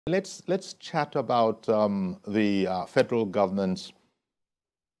Let's chat about the federal government's,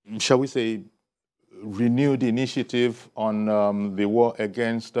 shall we say, renewed initiative on the war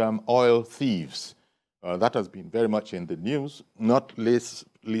against oil thieves. That has been very much in the news, not least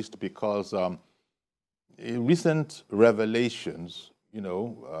because recent revelations,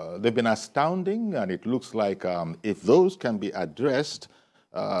 they've been astounding, and it looks like if those can be addressed,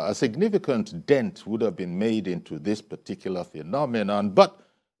 a significant dent would have been made into this particular phenomenon. But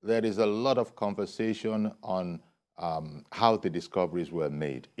there is a lot of conversation on how the discoveries were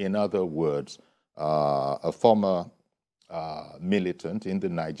made. In other words, a former militant in the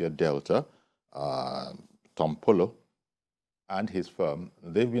Niger Delta, Tom Polo, and his firm,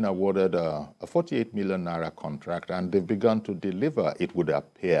 they've been awarded a 48 million naira contract, and they've begun to deliver, it would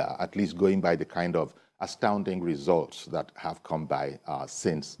appear, at least going by the kind of astounding results that have come by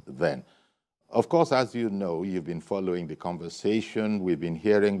since then. Of course, as you know, you've been following the conversation. We've been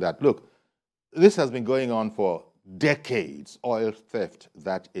hearing that, look, this has been going on for decades, oil theft,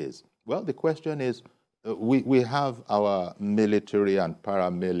 that is. Well, the question is, we have our military and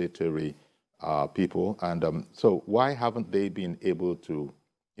paramilitary people, and so why haven't they been able to,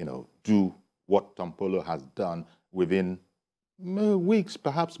 do what Tom Polo has done within weeks,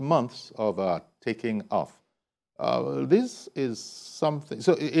 perhaps months of taking off? This is something,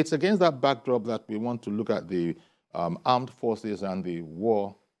 so it's against that backdrop that we want to look at the armed forces and the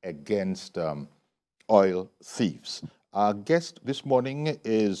war against oil thieves. Our guest this morning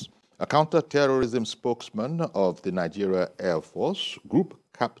is a counter-terrorism spokesman of the Nigeria Air Force, Group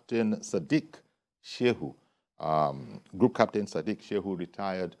Captain Sadeeq Shehu. Group Captain Sadeeq Shehu,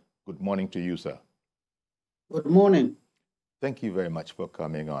 retired. Good morning to you, sir. Good morning. Thank you very much for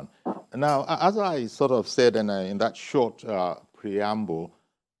coming on. Now, as I sort of said in that short preamble,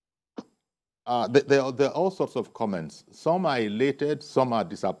 there are all sorts of comments. Some are elated, some are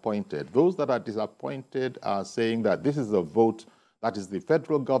disappointed. Those that are disappointed are saying that this is a vote, that is the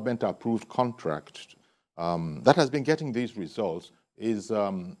federal government-approved contract that has been getting these results, is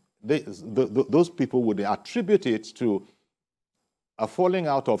those people would attribute it to a falling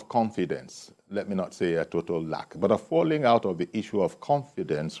out of confidence. Let me not say a total lack, but a falling out of the issue of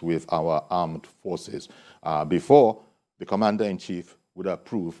confidence with our armed forces before the commander-in-chief would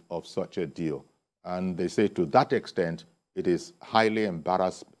approve of such a deal. And they say to that extent, it is highly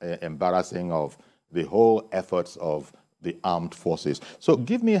embarrassing of the whole efforts of the armed forces. So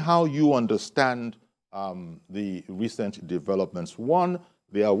give me how you understand the recent developments. One,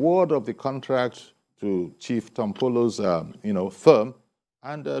 the award of the contract to Chief Tom Polo's firm,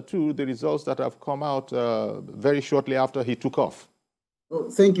 and two, the results that have come out very shortly after he took off. Well,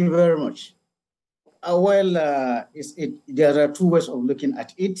 thank you very much. There are two ways of looking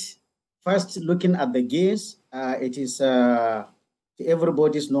at it. First, looking at the gains, it is to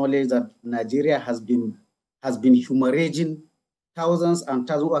everybody's knowledge that Nigeria has been hemorrhaging thousands and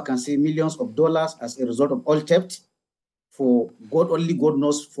thousands, or I can say millions of dollars as a result of oil theft for only God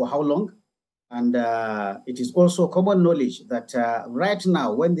knows for how long. And it is also common knowledge that right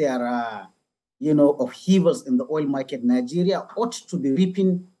now, when there are, upheavals in the oil market, Nigeria ought to be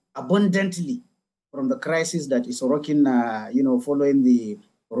reaping abundantly from the crisis that is rocking, following the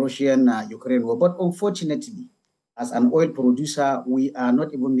Russian-Ukraine war. But unfortunately, as an oil producer, we are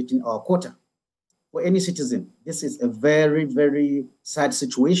not even meeting our quota. For any citizen, this is a very, very sad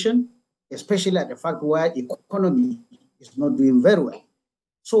situation, especially at the fact where economy is not doing very well.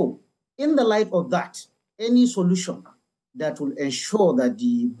 So, in the light of that, any solution that will ensure that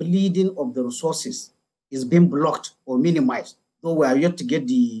the bleeding of the resources is being blocked or minimized, though we are yet to get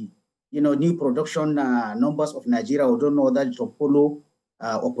the new production numbers of Nigeria, we don't know that the Polo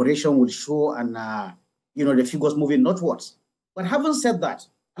operation will show, and the figures moving northwards. But having said that,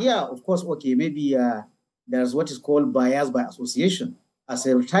 of course, okay, maybe there's what is called bias by association. As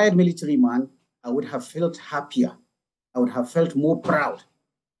a retired military man, I would have felt happier. I would have felt more proud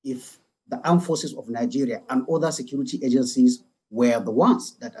if the armed forces of Nigeria and other security agencies were the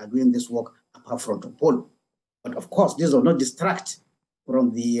ones that are doing this work apart from Polo. But of course, this will not distract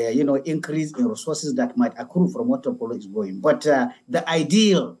from the increase in resources that might accrue from what Polo is going. But the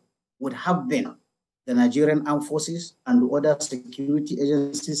ideal would have been the Nigerian armed forces and the other security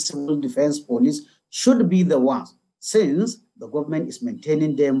agencies, civil defense, police, should be the ones, since the government is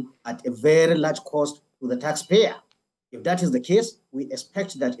maintaining them at a very large cost to the taxpayer. If that is the case, we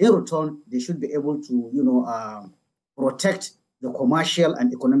expect that in return, they should be able to, protect the commercial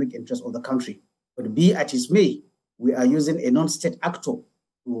and economic interests of the country. But be as it may, we are using a non-state actor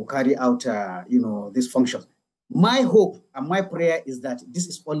to carry out, this function. My hope and my prayer is that this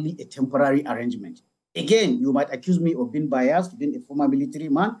is only a temporary arrangement. Again, you might accuse me of being biased, being a former military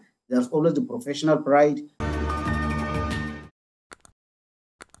man. There's always the professional pride.